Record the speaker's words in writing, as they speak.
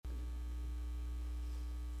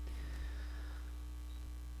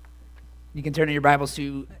You can turn in your Bibles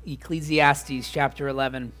to Ecclesiastes chapter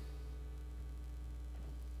 11.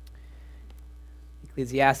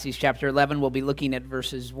 Ecclesiastes chapter 11, we'll be looking at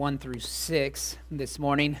verses 1 through 6 this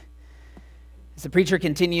morning. As the preacher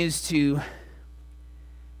continues to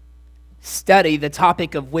study the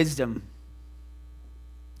topic of wisdom,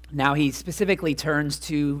 now he specifically turns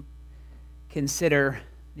to consider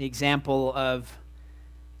the example of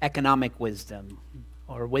economic wisdom,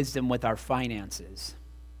 or wisdom with our finances.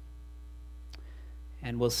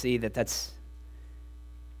 And we'll see that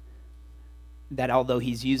although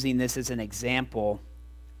he's using this as an example,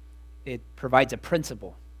 it provides a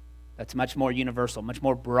principle that's much more universal, much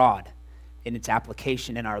more broad in its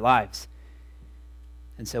application in our lives.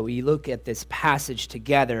 And so we look at this passage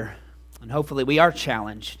together, and hopefully we are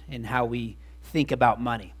challenged in how we think about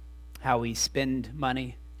money, how we spend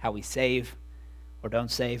money, how we save or don't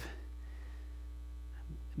save.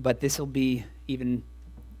 But this will be even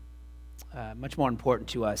much more important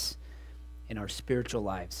to us in our spiritual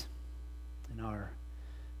lives, in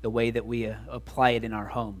the way that we apply it in our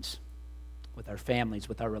homes, with our families,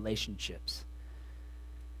 with our relationships.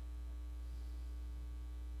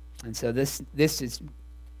 And so this is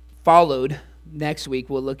followed. Next week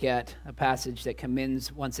we'll look at a passage that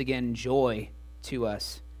commends once again joy to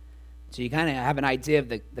us. So you kind of have an idea of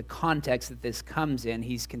the context that this comes in.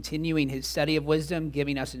 He's continuing his study of wisdom,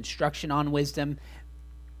 giving us instruction on wisdom,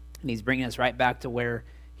 and he's bringing us right back to where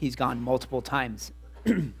he's gone multiple times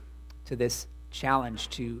to this challenge,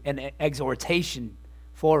 to an exhortation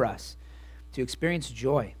for us to experience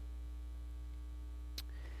joy.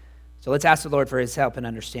 So let's ask the Lord for his help in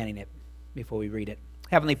understanding it before we read it.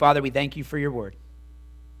 Heavenly Father, we thank you for your word.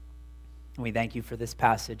 And we thank you for this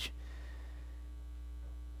passage.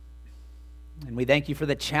 And we thank you for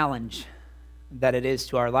the challenge that it is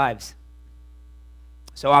to our lives.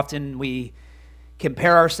 So often we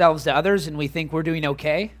compare ourselves to others and we think we're doing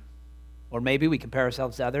okay. Or maybe we compare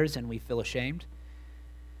ourselves to others and we feel ashamed.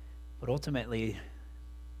 But ultimately,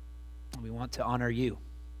 we want to honor you.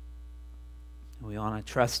 We want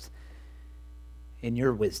to trust in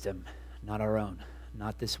your wisdom, not our own,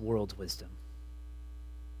 not this world's wisdom.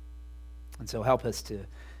 And so help us to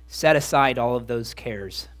set aside all of those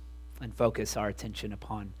cares and focus our attention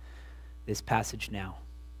upon this passage now.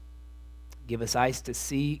 Give us eyes to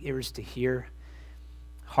see, ears to hear,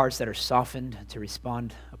 hearts that are softened to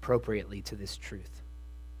respond appropriately to this truth.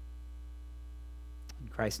 In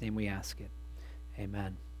Christ's name we ask it.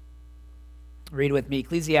 Amen. Read with me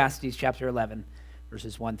Ecclesiastes chapter 11,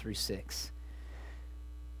 verses 1 through 6.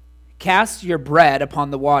 Cast your bread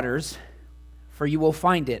upon the waters, for you will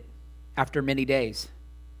find it after many days.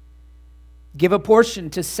 Give a portion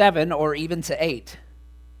to 7 or even to 8,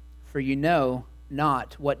 for you know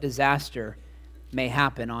not what disaster may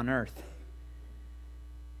happen on earth.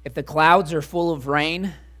 If the clouds are full of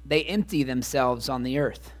rain, they empty themselves on the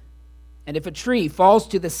earth. And if a tree falls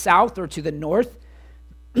to the south or to the north,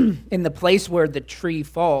 in the place where the tree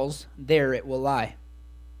falls, there it will lie.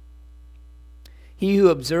 He who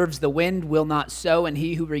observes the wind will not sow, and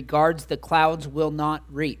he who regards the clouds will not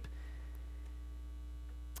reap.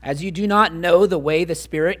 As you do not know the way the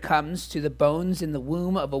Spirit comes to the bones in the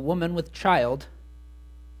womb of a woman with child,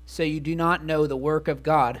 so you do not know the work of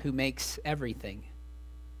God who makes everything.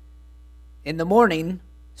 In the morning,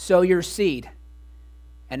 sow your seed,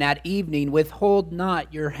 and at evening withhold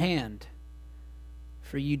not your hand,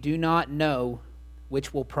 for you do not know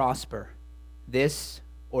which will prosper, this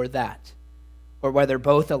or that, or whether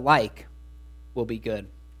both alike will be good.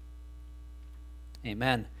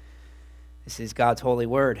 Amen. This is God's holy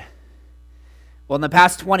word. Well, in the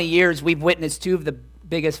past 20 years, we've witnessed two of the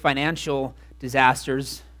biggest financial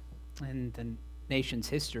disasters in the nation's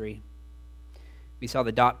history. We saw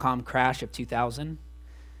the dot-com crash of 2000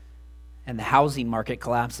 and the housing market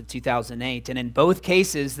collapse of 2008. And in both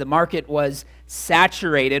cases, the market was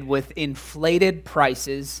saturated with inflated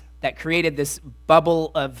prices that created this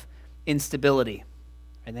bubble of instability.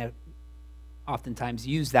 And they oftentimes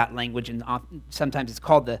use that language, and sometimes it's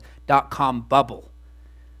called the dot-com bubble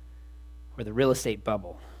or the real estate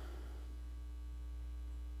bubble.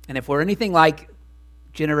 And if we're anything like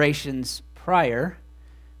generations prior,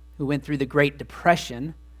 who went through the Great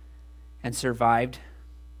Depression and survived,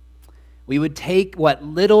 we would take what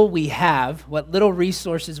little we have, what little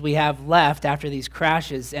resources we have left after these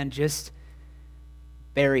crashes, and just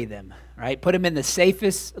bury them, right? Put them in the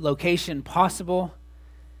safest location possible,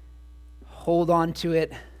 hold on to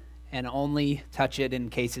it, and only touch it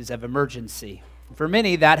in cases of emergency. For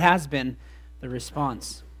many, that has been the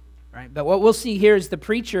response, right? But what we'll see here is the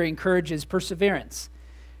preacher encourages perseverance.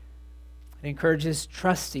 It encourages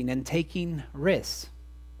trusting and taking risks,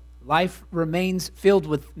 Life remains filled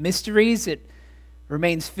with mysteries. It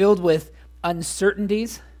remains filled with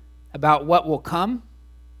uncertainties about what will come.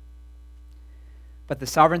 But the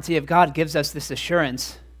sovereignty of God gives us this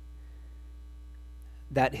assurance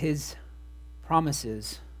that his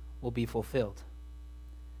promises will be fulfilled,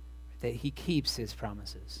 that he keeps his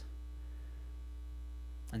promises.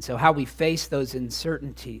 And so how we face those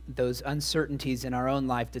uncertainties in our own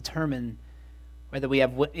life determine whether we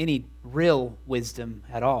have any real wisdom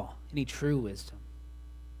at all, any true wisdom.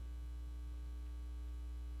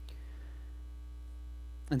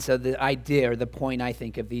 And so the idea or the point, I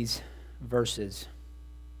think, of these verses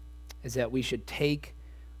is that we should take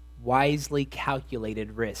wisely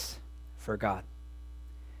calculated risks for God.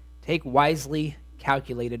 Take wisely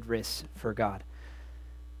calculated risks for God.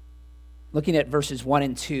 Looking at verses 1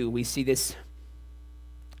 and 2, we see this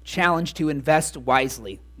challenge to invest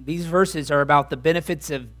wisely. These verses are about the benefits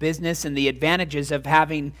of business and the advantages of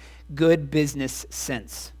having good business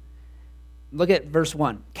sense. Look at verse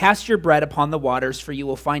 1. Cast your bread upon the waters, for you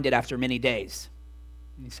will find it after many days.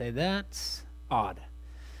 And you say, that's odd.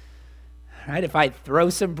 Right? If I throw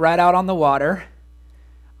some bread out on the water,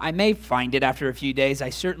 I may find it after a few days. I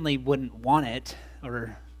certainly wouldn't want it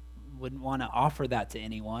or wouldn't want to offer that to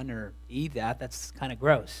anyone or eat that. That's kind of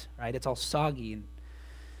gross, right? It's all soggy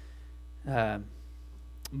and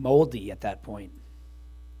moldy at that point.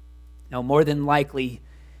 Now, more than likely,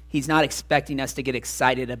 he's not expecting us to get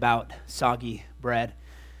excited about soggy bread,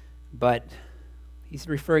 but he's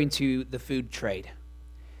referring to the food trade.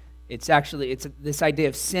 It's this idea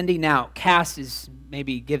of sending out. Cast is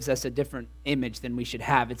maybe gives us a different image than we should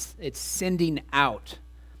have. It's sending out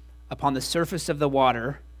upon the surface of the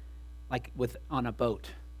water, like on a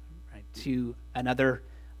boat, right, to another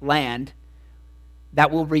land that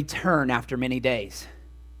will return after many days,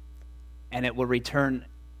 and it will return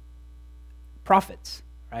profits.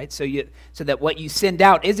 Right, so that what you send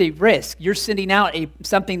out is a risk. You're sending out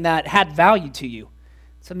something that had value to you,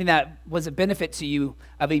 something that was a benefit to you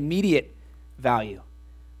of immediate value,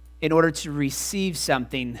 in order to receive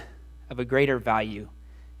something of a greater value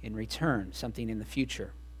in return, something in the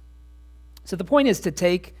future. So the point is to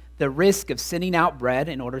take the risk of sending out bread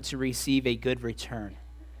in order to receive a good return.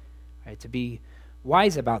 Right, to be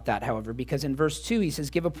wise about that, however, because in verse 2 he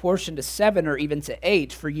says, give a portion to 7 or even to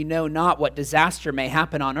 8, for you know not what disaster may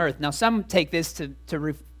happen on earth. Now some take this to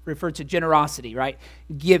refer to generosity, right?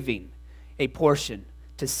 Giving a portion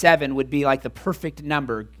to 7 would be like the perfect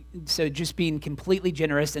number. So just being completely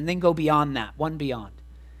generous, and then go beyond that, one beyond.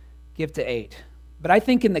 Give to 8. But I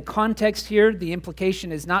think in the context here, the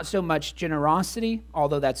implication is not so much generosity,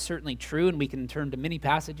 although that's certainly true, and we can turn to many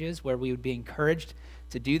passages where we would be encouraged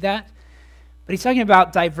to do that. But he's talking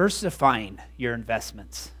about diversifying your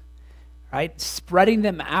investments, right? Spreading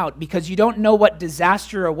them out, because you don't know what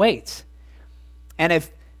disaster awaits. And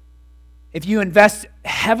if you invest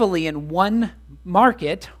heavily in one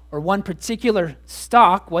market or one particular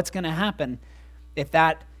stock, what's going to happen if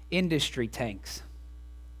that industry tanks?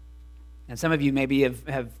 And some of you maybe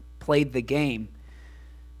have played the game,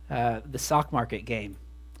 the stock market game.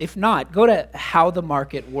 If not, go to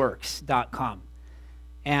howthemarketworks.com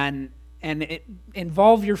and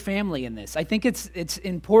involve your family in this. I think it's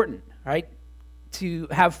important, right, to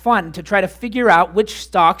have fun, to try to figure out which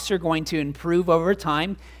stocks are going to improve over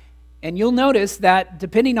time. And you'll notice that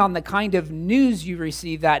depending on the kind of news you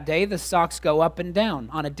receive that day, the stocks go up and down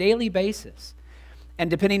on a daily basis. And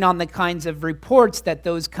depending on the kinds of reports that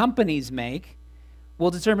those companies make, will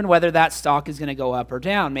determine whether that stock is going to go up or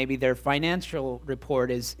down. Maybe their financial report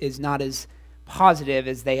is not as positive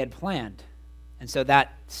as they had planned. And so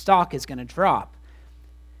that stock is going to drop.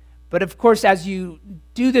 But of course, as you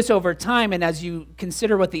do this over time and as you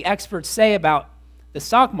consider what the experts say about the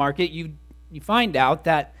stock market, you find out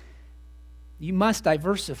that you must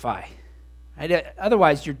diversify. Right?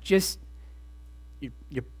 Otherwise, you're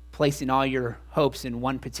placing all your hopes in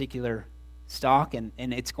one particular stock, and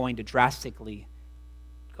it's going to drastically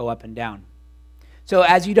go up and down. So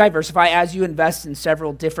as you diversify, as you invest in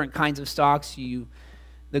several different kinds of stocks,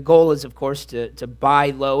 the goal is, of course, to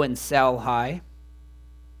buy low and sell high.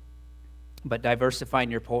 But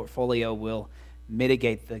diversifying your portfolio will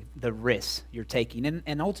mitigate the risks you're taking.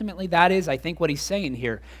 And ultimately, that is, I think, what he's saying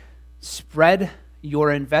here. Spread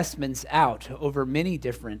your investments out over many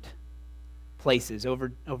different places,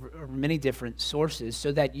 over many different sources,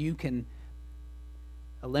 so that you can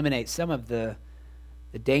eliminate some of the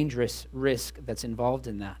dangerous risk that's involved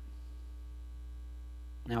in that.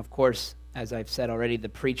 Now, of course, as I've said already, the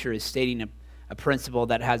preacher is stating a principle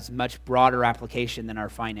that has much broader application than our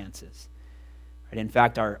finances. Right? In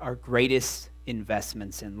fact, our greatest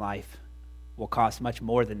investments in life will cost much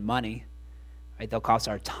more than money. Right? They'll cost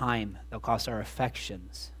our time. They'll cost our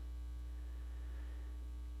affections.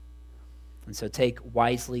 And so take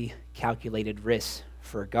wisely calculated risks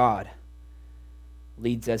for God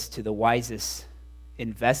leads us to the wisest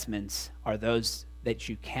investments are those that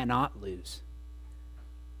you cannot lose.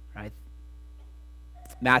 Right?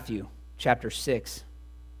 Matthew chapter 6,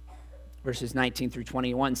 verses 19 through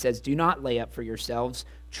 21 says, "Do not lay up for yourselves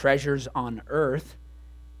treasures on earth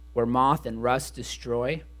where moth and rust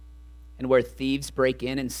destroy and where thieves break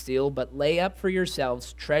in and steal, but lay up for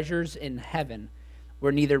yourselves treasures in heaven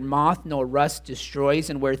where neither moth nor rust destroys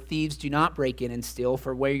and where thieves do not break in and steal.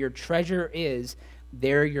 For where your treasure is,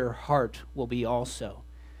 there your heart will be also."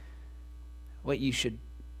 What you should,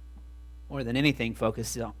 more than anything,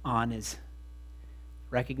 focus on is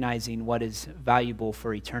recognizing what is valuable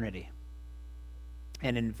for eternity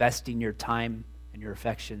and investing your time and your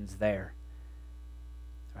affections there,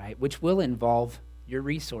 right? Which will involve your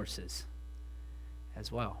resources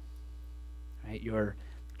as well, right? Your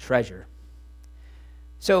treasure.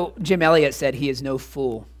 So Jim Elliot said, "He is no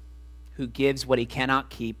fool who gives what he cannot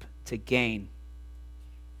keep to gain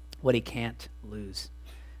what he can't lose,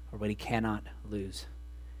 or what he cannot lose."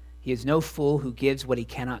 He is no fool who gives what he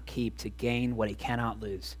cannot keep to gain what he cannot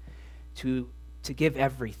lose. To give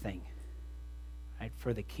everything, right,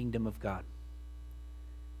 for the kingdom of God,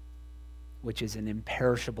 which is an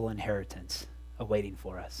imperishable inheritance awaiting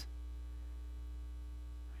for us.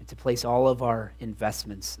 Right, to place all of our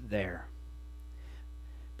investments there.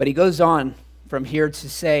 But he goes on from here to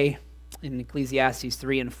say in Ecclesiastes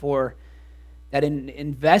 3 and 4 that in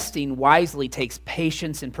investing wisely takes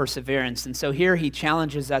patience and perseverance. And so here he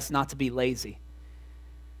challenges us not to be lazy.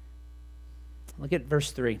 Look at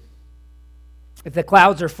verse 3. "If the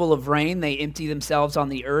clouds are full of rain, they empty themselves on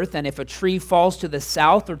the earth. And if a tree falls to the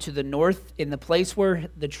south or to the north, in the place where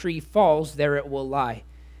the tree falls, there it will lie."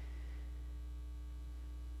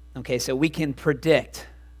 Okay, so we can predict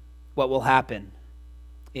what will happen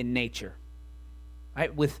in nature,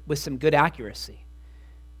 right? With some good accuracy.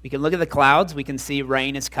 We can look at the clouds. We can see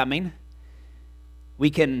rain is coming. We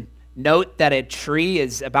can note that a tree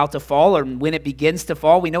is about to fall, or when it begins to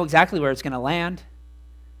fall, we know exactly where it's going to land.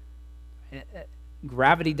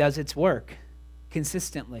 Gravity does its work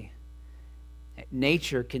consistently.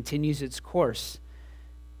 Nature continues its course.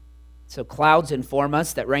 So clouds inform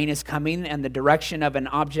us that rain is coming, and the direction of an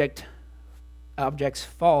object's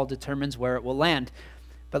fall determines where it will land.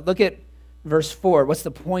 But look at verse 4. What's the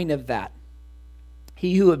point of that?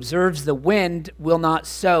 "He who observes the wind will not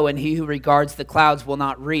sow, and he who regards the clouds will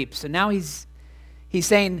not reap." So now he's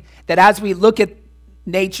saying that as we look at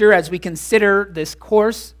nature, as we consider this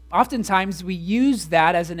course, oftentimes we use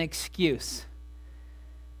that as an excuse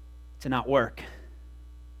to not work.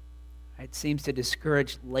 It seems to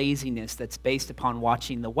discourage laziness that's based upon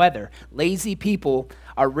watching the weather. Lazy people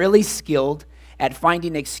are really skilled at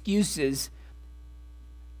finding excuses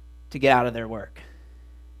to get out of their work.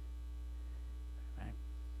 Right?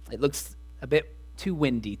 It looks a bit too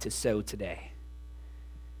windy to sow today.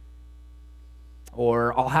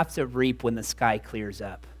 Or I'll have to reap when the sky clears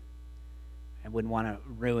up. I wouldn't want to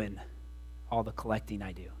ruin all the collecting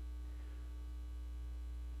I do.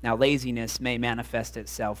 Now, laziness may manifest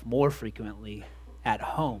itself more frequently at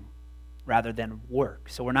home rather than work.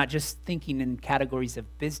 So we're not just thinking in categories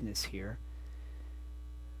of business here.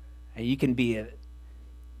 You can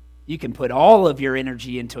put all of your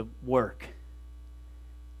energy into work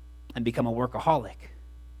and become a workaholic.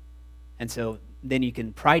 And so then you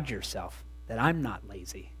can pride yourself that I'm not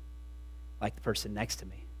lazy like the person next to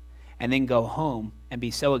me. And then go home and be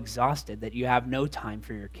so exhausted that you have no time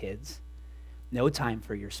for your kids, no time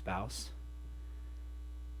for your spouse.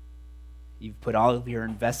 You've put all of your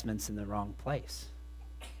investments in the wrong place.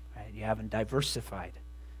 Right? You haven't diversified.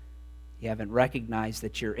 You haven't recognized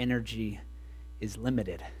that your energy is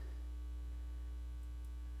limited.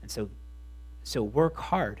 And so work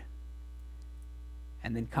hard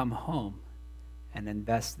and then come home and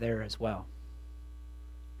invest there as well.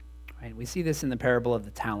 Right? We see this in the parable of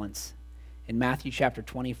the talents. In Matthew chapter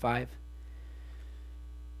 25,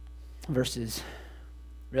 verses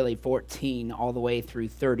really 14 all the way through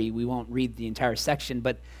 30. We won't read the entire section,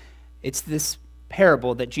 but it's this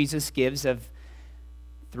parable that Jesus gives of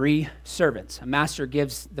 3 servants. A master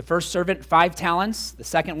gives the first servant 5 talents. The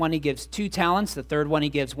second one he gives 2 talents. The third one he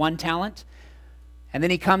gives 1 talent. And then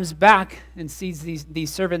he comes back and sees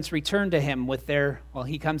these servants return to him with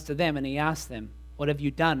he comes to them and he asks them, "What have you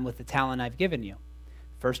done with the talent I've given you?"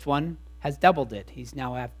 First one has doubled it. He's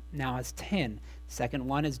now has 10. Second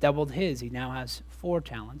one has doubled his. He now has 4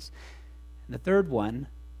 talents. And the third one,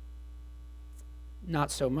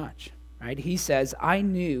 not so much. right? He says, I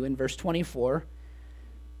knew, in verse 24,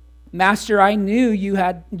 Master, I knew you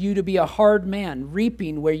to be a hard man,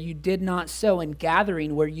 reaping where you did not sow and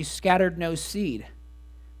gathering where you scattered no seed.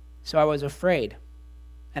 So I was afraid,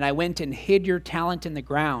 and I went and hid your talent in the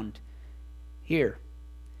ground. Here,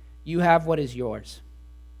 you have what is yours.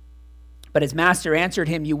 But his master answered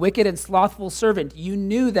him, You wicked and slothful servant, you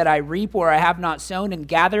knew that I reap where I have not sown and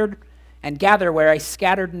gather where I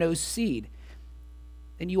scattered no seed.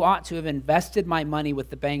 Then you ought to have invested my money with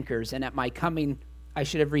the bankers, and at my coming I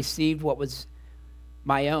should have received what was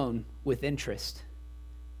my own with interest.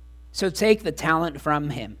 So take the talent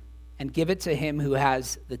from him and give it to him who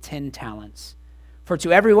has the 10 talents. For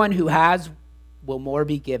to everyone who has will more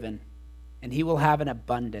be given, and he will have an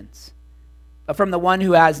abundance. But from the one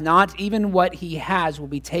who has not, even what he has will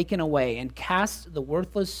be taken away, and cast the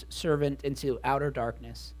worthless servant into outer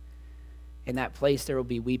darkness. In that place there will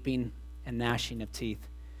be weeping and gnashing of teeth.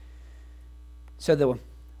 So the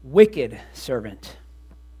wicked servant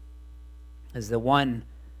is the one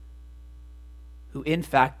who in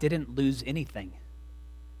fact didn't lose anything.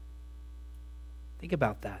 Think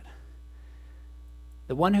about that.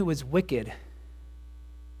 The one who was wicked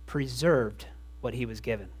preserved what he was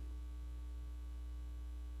given.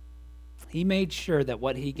 He made sure that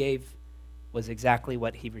what he gave was exactly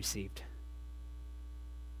what he received.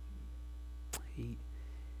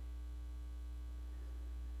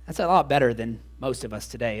 That's a lot better than most of us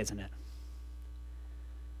today, isn't it?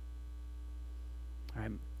 All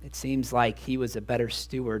right. It seems like he was a better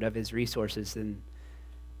steward of his resources than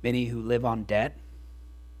many who live on debt,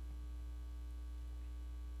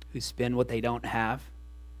 who spend what they don't have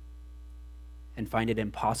and find it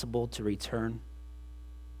impossible to return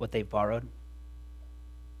what they've borrowed.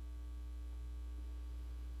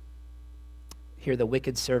 Here the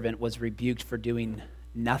wicked servant was rebuked for doing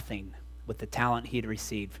nothing with the talent he had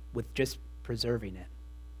received, with just preserving it.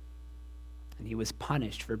 And he was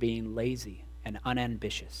punished for being lazy and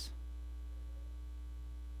unambitious.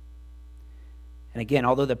 And again,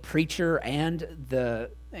 although the preacher and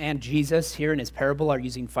Jesus here in his parable are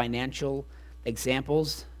using financial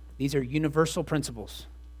examples, these are universal principles.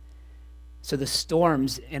 So the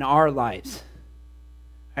storms in our lives,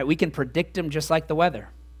 right, we can predict them just like the weather.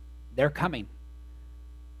 They're coming.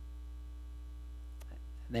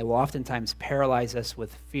 And they will oftentimes paralyze us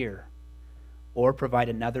with fear or provide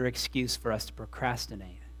another excuse for us to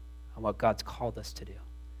procrastinate on what God's called us to do.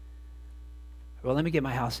 Well, let me get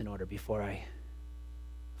my house in order before I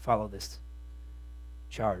follow this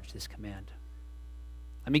charge, this command.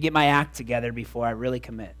 Let me get my act together before I really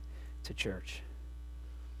commit to church.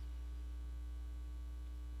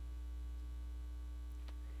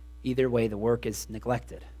 Either way, the work is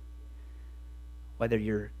neglected. Whether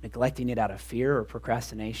you're neglecting it out of fear or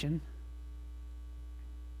procrastination,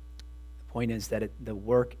 the point is that the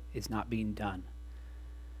work is not being done.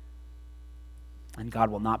 And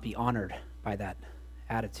God will not be honored by that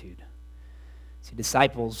attitude. See,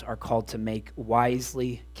 disciples are called to make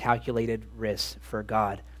wisely calculated risks for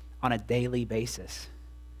God on a daily basis.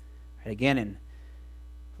 Right, again, in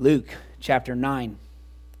Luke chapter 9,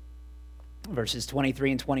 verses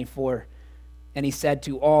 23 and 24, and he said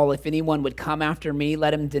to all, if anyone would come after me,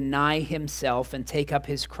 let him deny himself and take up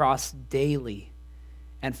his cross daily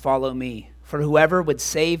and follow me. For whoever would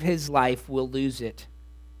save his life will lose it.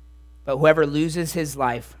 But whoever loses his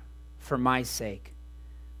life for my sake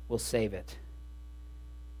will save it.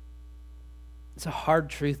 It's a hard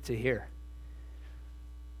truth to hear.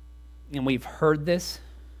 And we've heard this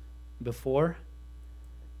before.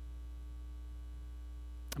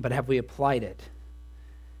 But have we applied it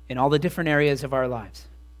in all the different areas of our lives?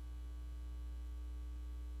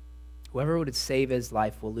 Whoever would save his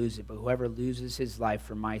life will lose it, but whoever loses his life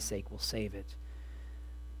for my sake will save it.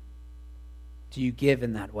 Do you give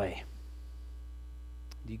in that way?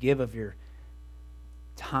 Do you give of your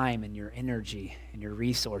time and your energy and your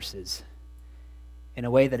resources in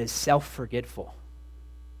a way that is self-forgetful?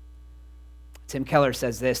 Tim Keller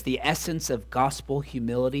says this: the essence of gospel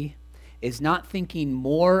humility is not thinking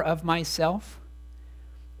more of myself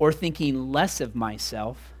or thinking less of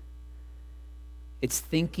myself. It's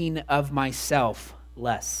thinking of myself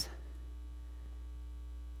less.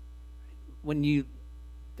 When you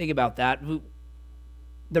think about that,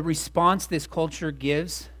 the response this culture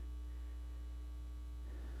gives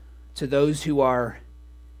to those who are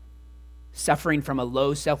suffering from a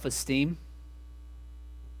low self-esteem,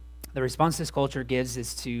 the response this culture gives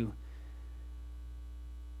is to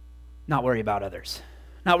not worry about others,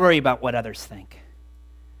 not worry about what others think,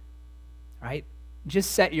 right?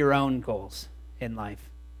 Just set your own goals in life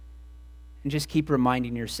and just keep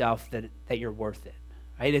reminding yourself that you're worth it.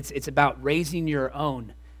 right? It's about raising your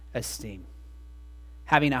own esteem,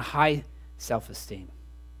 having a high self-esteem.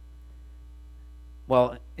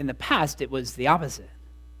 Well, in the past, it was the opposite.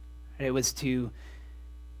 Right? It was to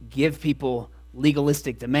give people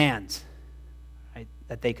legalistic demands, right,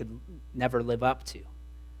 that they could never live up to.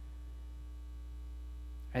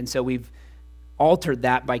 And so we've altered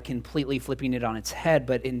that by completely flipping it on its head.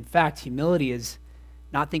 But in fact, humility is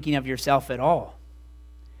not thinking of yourself at all.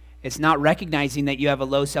 It's not recognizing that you have a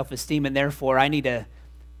low self-esteem and therefore I need to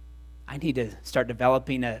start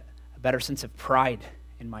developing a better sense of pride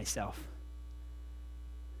in myself.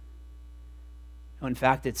 No, in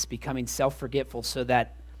fact, it's becoming self-forgetful so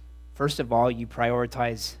that, first of all, you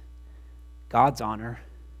prioritize God's honor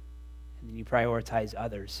and then you prioritize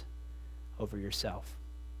others over yourself.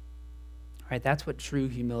 Right, that's what true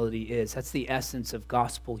humility is. That's the essence of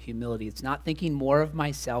gospel humility. It's not thinking more of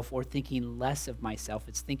myself or thinking less of myself.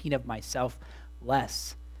 It's thinking of myself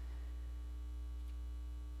less.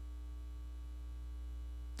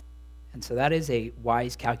 And so that is a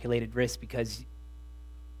wise, calculated risk because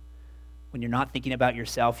when you're not thinking about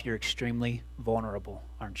yourself, you're extremely vulnerable,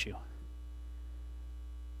 aren't you?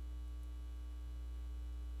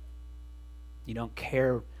 You don't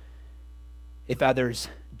care if others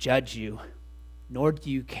judge you, nor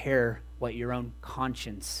do you care what your own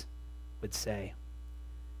conscience would say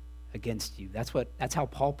against you. That's how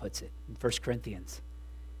Paul puts it in 1 Corinthians.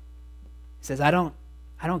 He says, I don't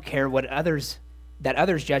care what others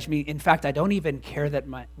judge me. In fact, I don't even care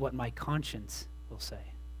what my conscience will say.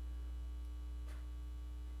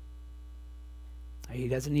 He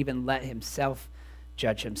doesn't even let himself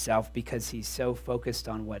judge himself because he's so focused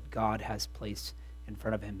on what God has placed in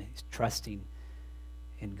front of him. He's trusting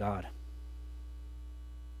in God.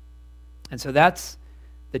 And so that's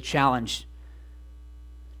the challenge,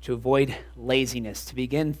 to avoid laziness, to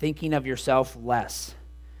begin thinking of yourself less.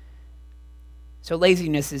 So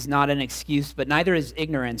laziness is not an excuse, but neither is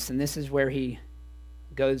ignorance, and this is where he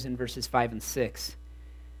goes in verses 5 and 6.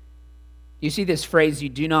 You see this phrase, you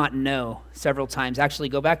do not know, several times. Actually,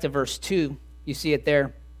 go back to verse 2. You see it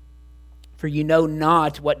there. For you know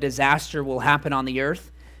not what disaster will happen on the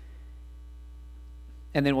earth.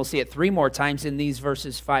 And then we'll see it 3 more times in these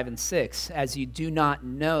verses 5 and 6. As you do not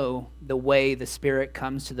know the way the Spirit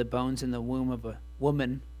comes to the bones in the womb of a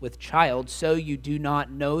woman with child, so you do not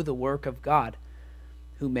know the work of God,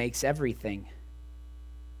 who makes everything.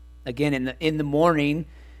 Again, in the morning,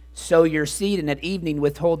 sow your seed, and at evening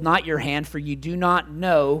withhold not your hand, for you do not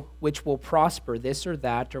know which will prosper, this or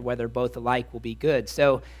that, or whether both alike will be good.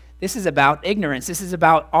 So this is about ignorance. This is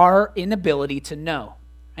about our inability to know.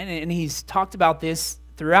 And he's talked about this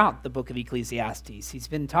throughout the book of Ecclesiastes. He's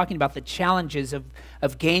been talking about the challenges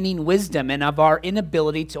of gaining wisdom and of our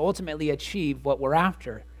inability to ultimately achieve what we're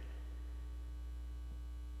after.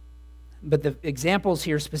 But the examples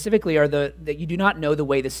here specifically are that you do not know the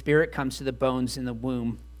way the Spirit comes to the bones in the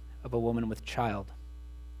womb of a woman with child.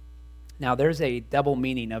 Now, there's a double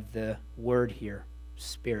meaning of the word here,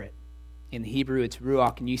 spirit. In the Hebrew, it's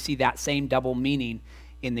ruach, and you see that same double meaning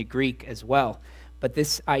in the Greek as well. But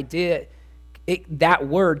this idea, that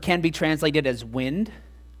word can be translated as wind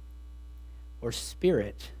or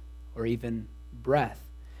spirit or even breath.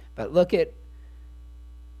 But look at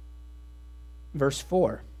verse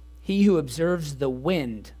 4. He who observes the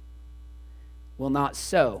wind will not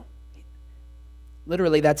sow.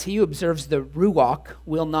 Literally, that's he who observes the ruach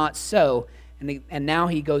will not sow. And now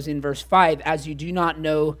he goes in verse 5, as you do not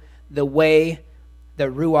know the way the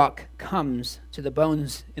ruach comes to the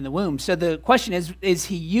bones in the womb. So the question is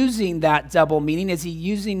he using that double meaning? Is he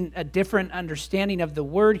using a different understanding of the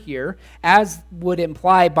word here, as would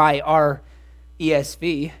imply by our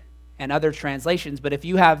ESV and other translations? But if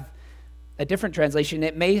you have a different translation,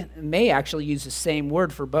 it may actually use the same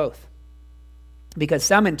word for both. Because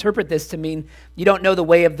some interpret this to mean you don't know the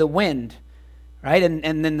way of the wind, right?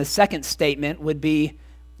 And then the second statement would be,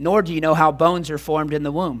 nor do you know how bones are formed in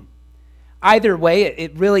the womb. Either way,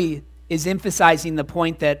 it really is emphasizing the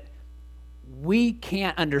point that we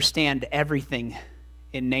can't understand everything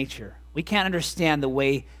in nature. We can't understand the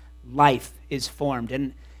way life is formed.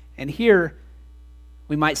 And here,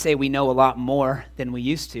 we might say we know a lot more than we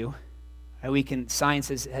used to. Science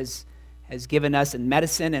has given us, and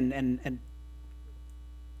medicine and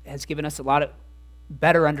has given us a lot of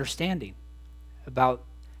better understanding about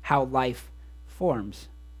how life forms.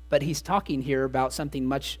 But he's talking here about something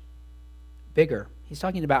much bigger. He's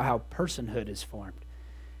talking about how personhood is formed,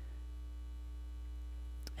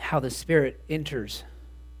 how the Spirit enters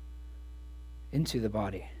into the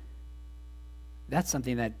body. That's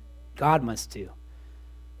something that God must do.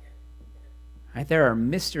 Right? There are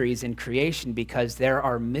mysteries in creation because there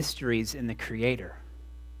are mysteries in the Creator.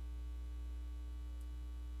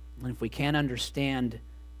 And if we can't understand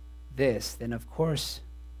this, then of course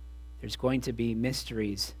there's going to be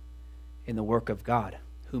mysteries in the work of God,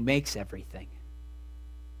 who makes everything.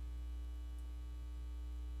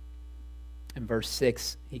 In verse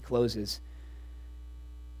 6, he closes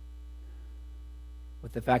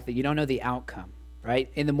with the fact that you don't know the outcome, right?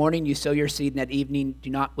 In the morning you sow your seed, and at evening do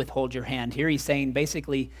not withhold your hand. Here he's saying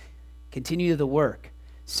basically continue the work.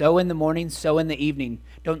 Sow in the morning, sow in the evening.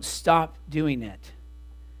 Don't stop doing it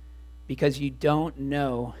because you don't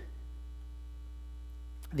know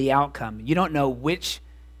the outcome. You don't know which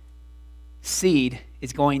seed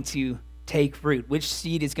is going to take root, which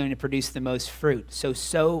seed is going to produce the most fruit. So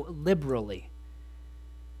sow liberally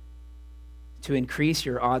to increase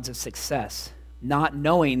your odds of success. Not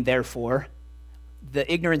knowing, therefore,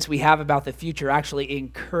 the ignorance we have about the future actually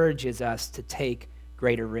encourages us to take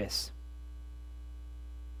greater risks.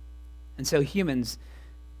 And so humans,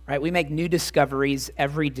 right, we make new discoveries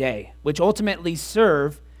every day, which ultimately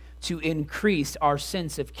serve to increase our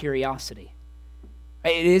sense of curiosity.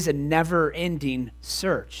 It is a never-ending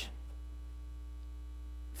search.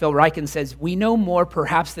 Phil Ryken says, we know more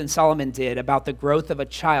perhaps than Solomon did about the growth of a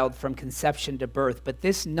child from conception to birth, but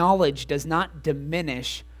this knowledge does not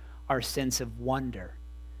diminish our sense of wonder.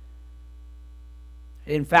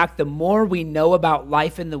 In fact, the more we know about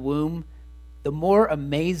life in the womb, the more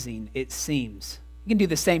amazing it seems. You can do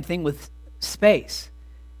the same thing with space.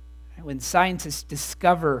 When scientists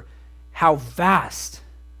discover how vast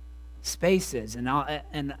space is and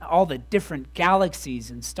all the different galaxies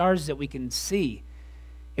and stars that we can see,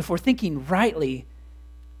 if we're thinking rightly,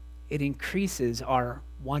 it increases our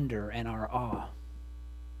wonder and our awe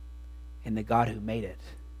in the God who made it.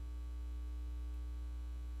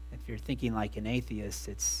 If you're thinking like an atheist,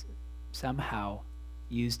 it's somehow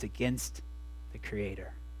used against the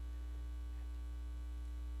Creator.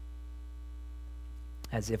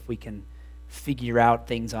 As if we can figure out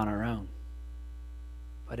things on our own.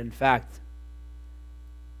 But in fact,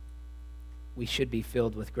 we should be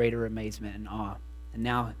filled with greater amazement and awe. And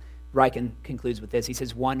now Ryken concludes with this. He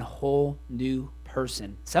says, one whole new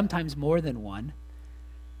person, sometimes more than one,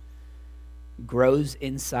 grows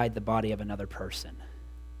inside the body of another person.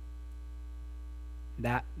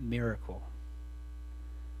 That miracle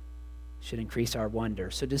should increase our wonder.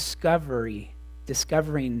 So discovering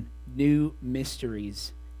new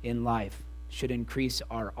mysteries in life should increase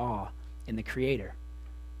our awe in the Creator.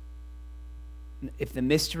 If the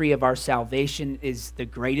mystery of our salvation is the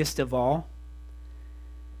greatest of all,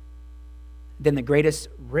 then the greatest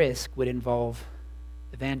risk would involve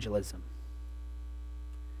evangelism.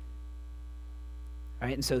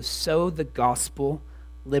 Right? And so sow the gospel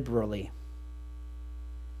liberally.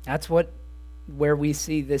 That's where we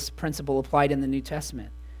see this principle applied in the New Testament.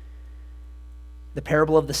 The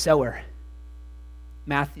parable of the sower.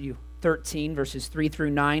 Matthew 13, verses 3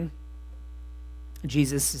 through 9.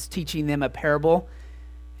 Jesus is teaching them a parable,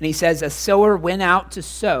 and he says, a sower went out to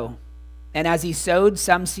sow. And as he sowed,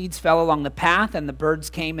 some seeds fell along the path, and the birds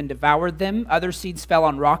came and devoured them. Other seeds fell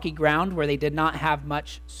on rocky ground where they did not have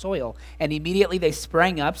much soil. And immediately they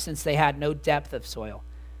sprang up, since they had no depth of soil.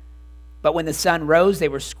 But when the sun rose, they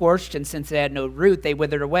were scorched, and since they had no root, they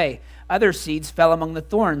withered away. Other seeds fell among the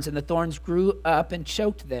thorns, and the thorns grew up and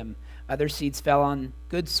choked them. Other seeds fell on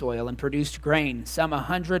good soil and produced grain, some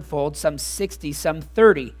 100-fold, some 60, some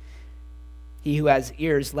 30. He who has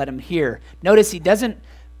ears, let him hear. Notice he doesn't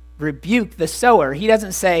rebuke the sower. He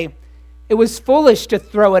doesn't say, it was foolish to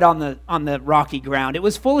throw it on the rocky ground. It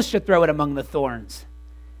was foolish to throw it among the thorns.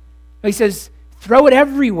 He says, throw it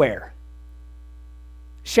everywhere.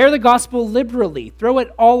 Share the gospel liberally. Throw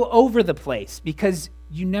it all over the place, because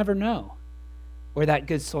you never know where that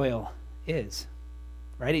good soil is.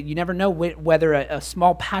 Right? You never know whether a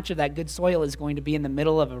small patch of that good soil is going to be in the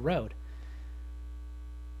middle of a road.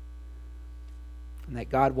 And that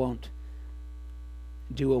God won't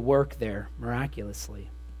do a work there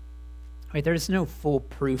miraculously. Right? There's no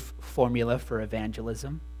foolproof formula for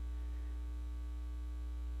evangelism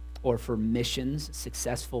or for missions,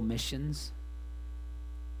 successful missions.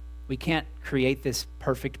 We can't create this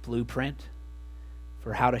perfect blueprint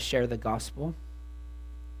for how to share the gospel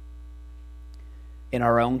in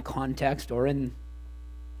our own context or in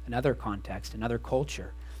another context, another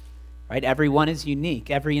culture. Right? Everyone is unique.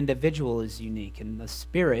 Every individual is unique, and the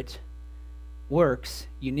Spirit works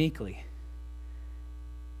uniquely.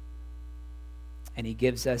 And he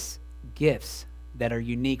gives us gifts that are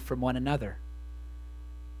unique from one another.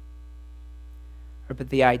 But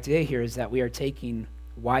the idea here is that we are taking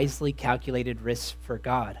wisely calculated risks for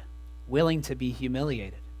God, willing to be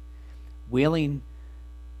humiliated, willing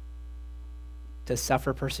to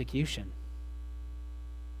suffer persecution.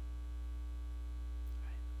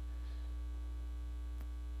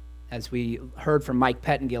 As we heard from Mike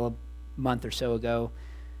Pettingill a month or so ago,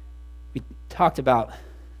 we talked about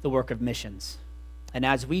the work of missions. And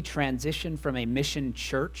as we transition from a mission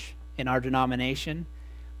church in our denomination,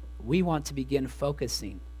 we want to begin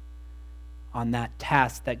focusing on that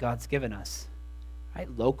task that God's given us, right?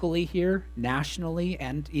 Locally here, nationally,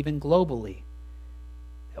 and even globally.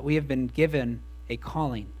 That we have been given a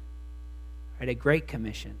calling, right? A great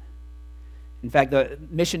commission. In fact, the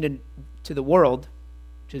mission to the world,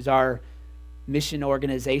 which is our mission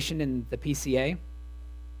organization in the PCA,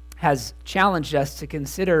 has challenged us to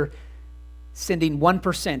consider sending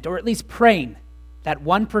 1%, or at least praying that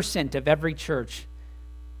 1% of every church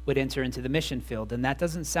would enter into the mission field. And that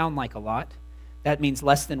doesn't sound like a lot. That means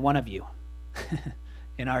less than one of you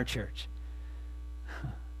in our church.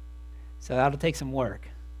 So that'll take some work.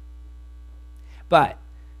 But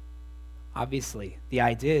obviously, the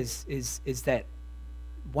idea is that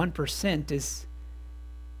 1% is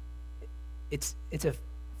it's a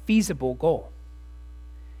feasible goal.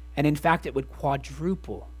 And in fact, it would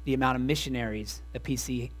quadruple the amount of missionaries the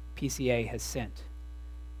PCA has sent.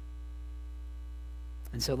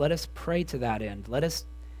 And so let us pray to that end. Let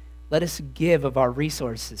us give of our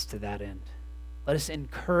resources to that end. Let us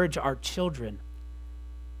encourage our children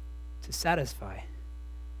to satisfy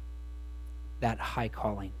that high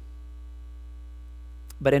calling.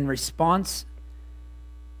 But in response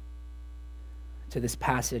to this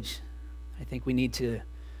passage, I think we need to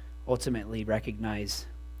ultimately recognize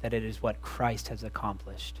that it is what Christ has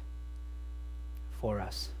accomplished for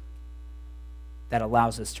us that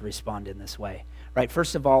allows us to respond in this way. Right?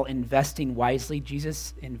 First of all, investing wisely.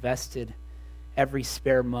 Jesus invested every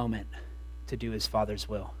spare moment to do his Father's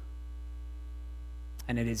will.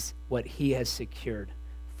 And it is what he has secured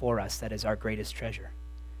for us that is our greatest treasure.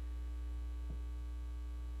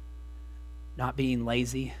 Not being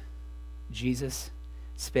lazy, Jesus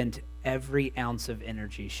spent every ounce of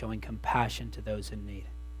energy showing compassion to those in need,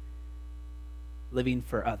 living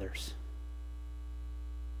for others.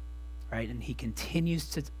 Right? And he continues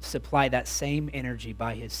to supply that same energy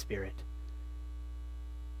by his Spirit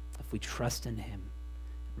if we trust in him,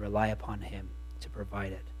 rely upon him to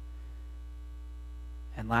provide it.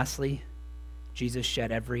 And lastly, Jesus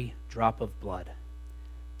shed every drop of blood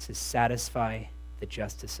to satisfy the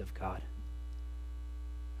justice of God.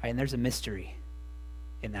 Right? And there's a mystery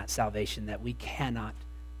in that salvation that we cannot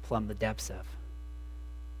plumb the depths of,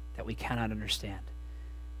 that we cannot understand.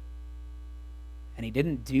 And he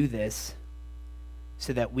didn't do this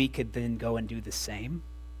so that we could then go and do the same,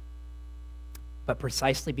 but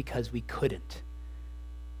precisely because we couldn't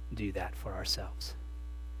do that for ourselves.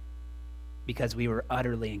 Because we were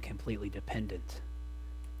utterly and completely dependent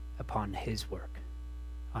upon his work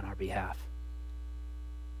on our behalf.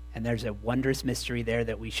 And there's a wondrous mystery there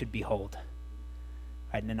that we should behold.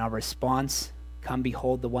 Right? And in our response, come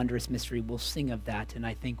behold the wondrous mystery, we'll sing of that, and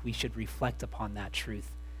I think we should reflect upon that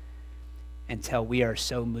truth until we are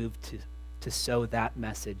so moved to sow that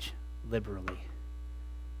message liberally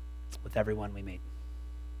with everyone we meet.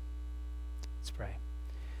 Let's pray.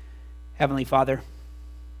 Heavenly Father,